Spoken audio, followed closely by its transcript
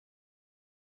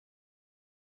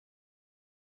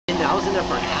was in there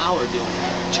for an hour doing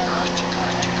it.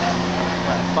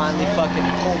 I finally fucking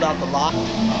pulled out the lock.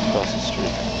 Across the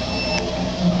street.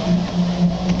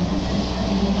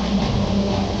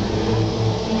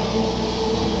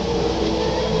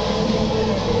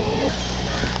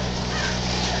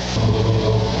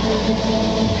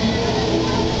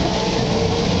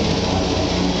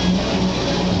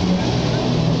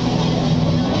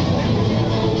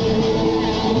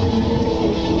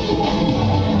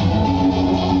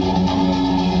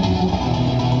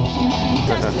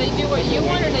 They do what you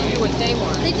want or they do what they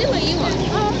want? They do what you want.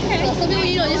 Oh, okay. Well, some people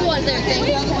you don't just want their thing.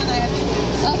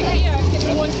 Okay, yeah, get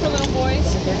me one for little boys.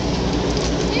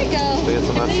 Here you go. They get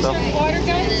some of that These stuff? are water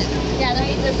guns? Yeah,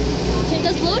 they're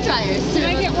those blow dryers. Can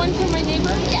I get one for my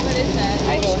neighbor? Yeah. What is that?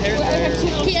 I have two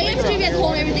little Can I get you guys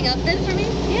holding everything up then for me?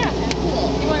 Yeah. Cool.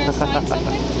 You want to sign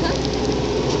something? Huh?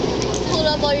 Hold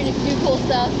up all your new cool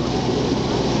stuff.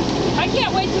 I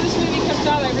can't wait till this movie comes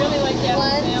out. I really like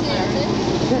Adam Sandler.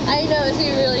 I know, it's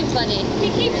gonna be really funny. He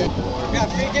keeps... We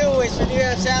got free giveaways for the new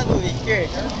Adam Sandler movie. Here.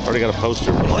 Already got a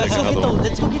poster. Let's go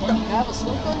get the. Yeah,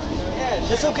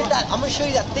 let's go get that. I'm gonna show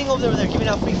you that thing over there. They're giving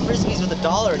out free frisbees with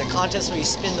 $1 in a contest where you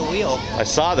spin the wheel. I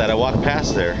saw that. I walked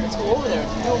past there. Let's go over there.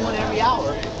 We're doing one every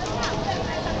hour.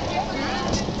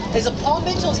 Is a Paul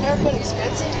Mitchell's haircut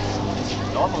expensive?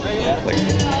 Normally, yeah.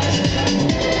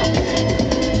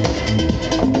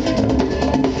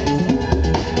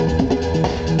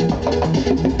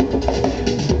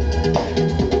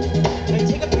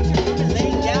 Take a picture of him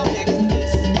laying down next to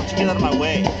this. Why don't you get out of my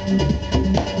way? I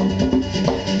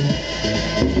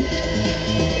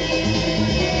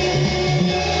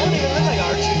don't even look like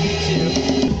R2-D2.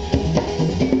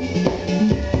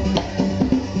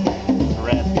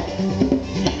 Red.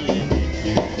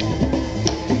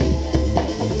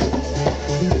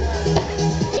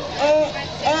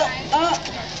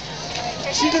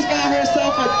 She just got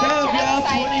herself a dub, y'all.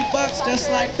 $20 just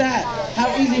like that. How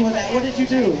easy was that? What did you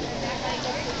do?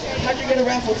 How'd you get a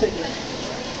raffle ticket?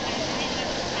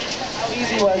 How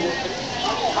easy was it?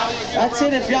 That's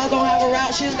it. If y'all don't have a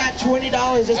route, she's got $20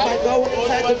 just by going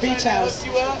inside the beach house.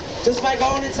 Just by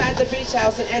going inside the beach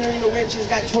house and entering the win, she's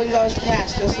got $20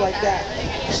 cash just like that.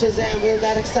 Shazam, isn't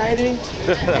that exciting?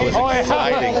 That was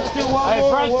exciting. Let's do one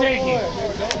more.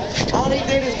 All he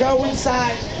did is go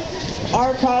inside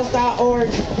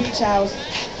ourcause.org beach house,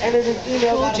 enter the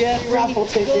email, got a free raffle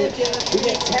ticket. We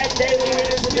get 10 daily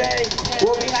winners a day.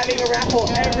 We'll be having a raffle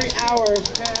every hour.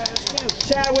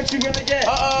 Chad, what you gonna get?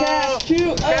 Cash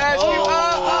Q. Cash Q.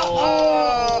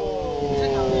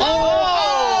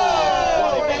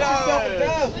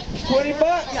 $20.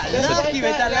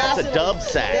 That's a dub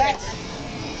sack.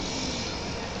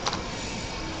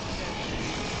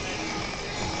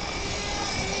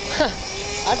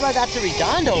 I'd ride that to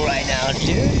Redondo right now,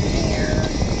 dude.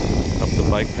 Up the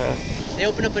bike path. They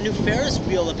opened up a new Ferris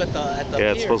wheel up at the Yeah, pier.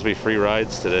 it's supposed to be free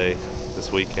rides today,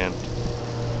 this weekend.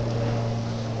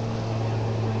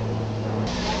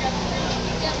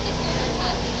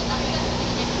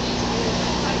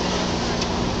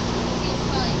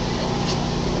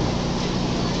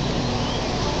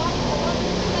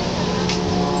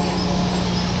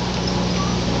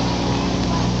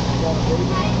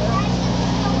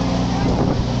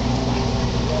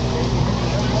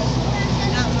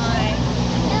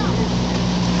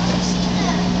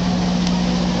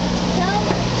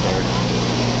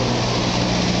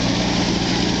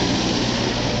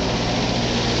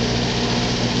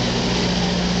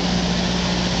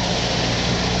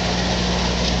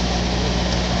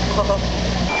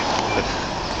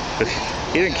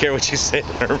 He didn't care what you said,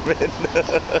 Herman.